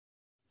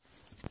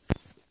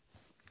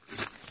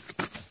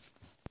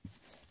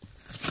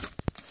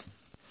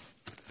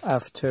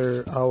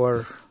after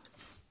our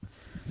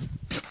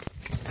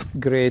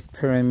Great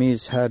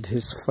Pyrenees had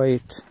his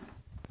fight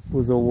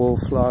with a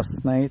wolf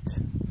last night.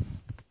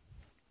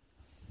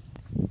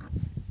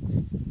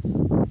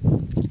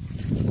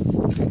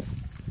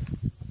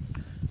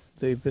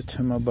 They bit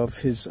him above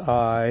his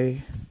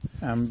eye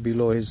and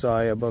below his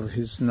eye, above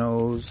his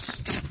nose,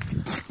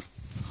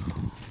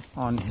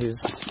 on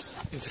his,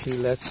 if he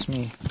lets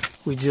me.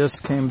 We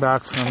just came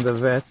back from the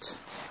vet.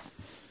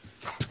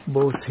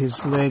 Both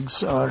his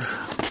legs are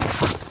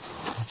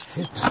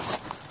hit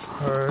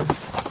hard.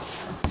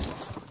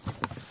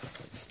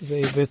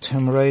 They bit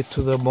him right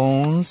to the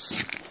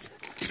bones.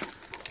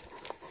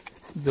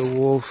 The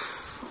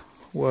wolf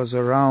was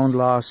around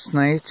last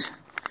night,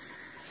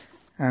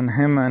 and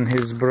him and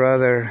his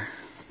brother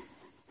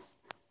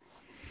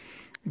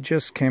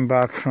just came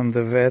back from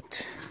the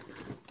vet.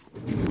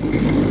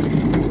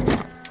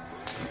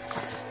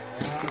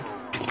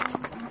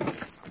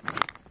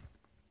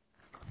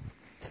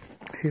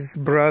 His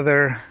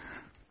brother,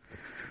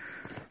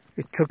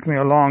 it took me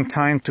a long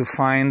time to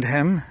find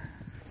him.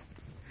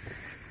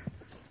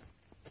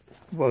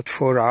 About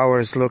 4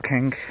 hours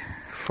looking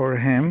for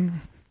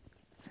him.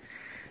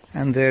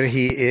 And there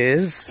he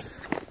is.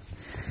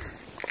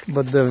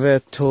 But the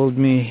vet told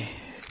me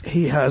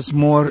he has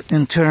more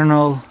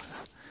internal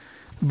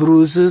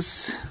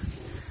bruises.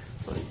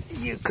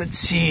 You could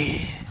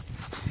see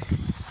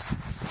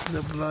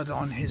the blood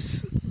on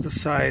the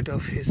side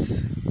of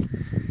his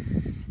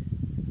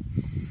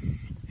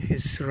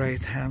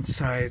right hand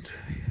side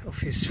of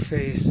his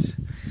face.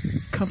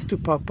 Come to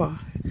Papa.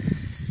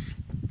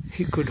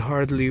 He could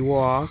hardly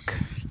walk.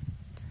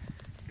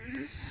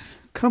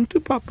 Come to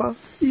Papa.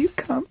 You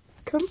come.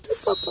 Come to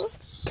Papa.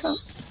 Come.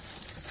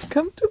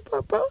 Come to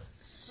Papa.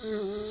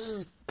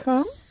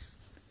 Come.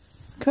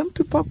 Come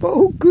to Papa.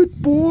 Oh,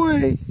 good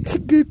boy.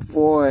 Good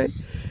boy.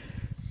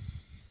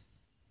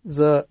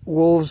 The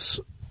wolves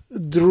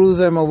drew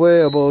them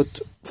away about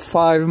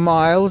 5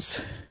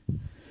 miles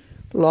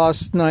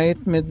last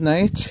night,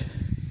 midnight.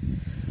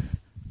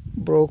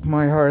 Broke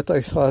my heart.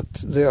 I thought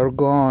they are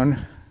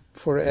gone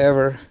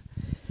forever.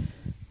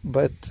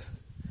 But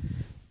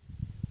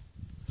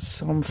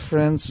some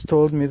friends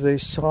told me they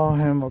saw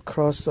him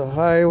across the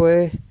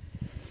highway,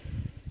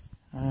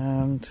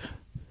 and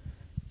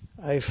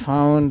I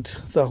found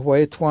the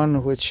white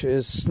one, which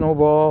is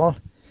Snowball.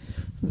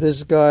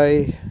 This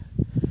guy,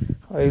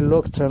 I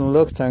looked and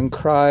looked and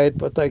cried,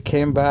 but I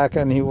came back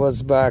and he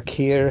was back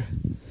here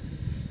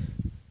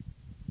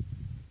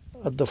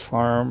at the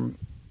farm.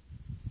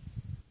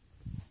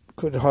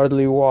 Could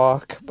hardly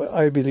walk, but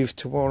I believe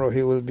tomorrow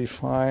he will be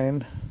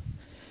fine.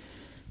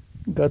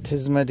 Got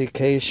his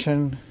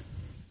medication,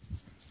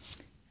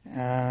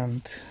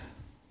 and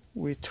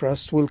we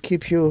trust we'll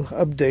keep you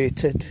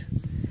updated.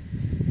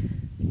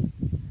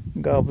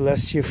 God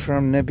bless you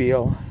from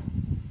Nabil.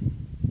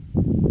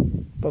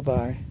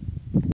 Bye-bye.